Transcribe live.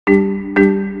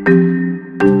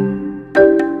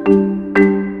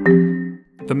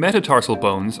metatarsal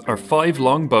bones are 5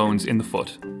 long bones in the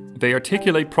foot. They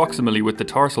articulate proximally with the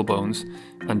tarsal bones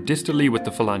and distally with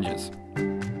the phalanges.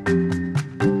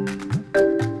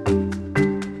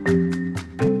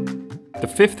 The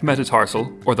 5th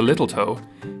metatarsal, or the little toe,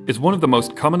 is one of the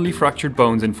most commonly fractured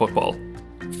bones in football.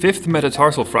 5th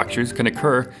metatarsal fractures can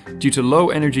occur due to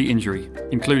low energy injury,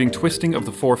 including twisting of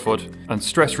the forefoot and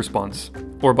stress response,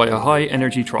 or by a high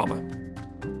energy trauma.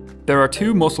 There are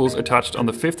 2 muscles attached on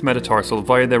the 5th metatarsal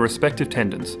via their respective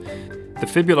tendons, the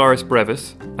fibularis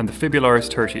brevis and the fibularis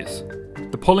tertius.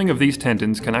 The pulling of these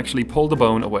tendons can actually pull the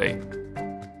bone away.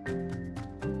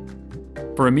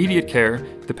 For immediate care,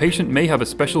 the patient may have a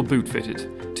special boot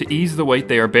fitted to ease the weight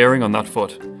they are bearing on that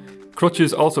foot.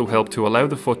 Crutches also help to allow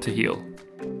the foot to heal.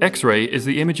 X-ray is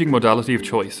the imaging modality of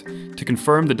choice to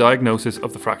confirm the diagnosis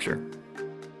of the fracture.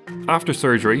 After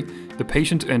surgery, the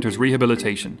patient enters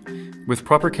rehabilitation. With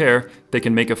proper care, they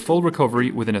can make a full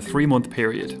recovery within a 3-month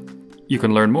period. You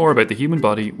can learn more about the human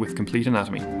body with complete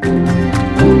anatomy.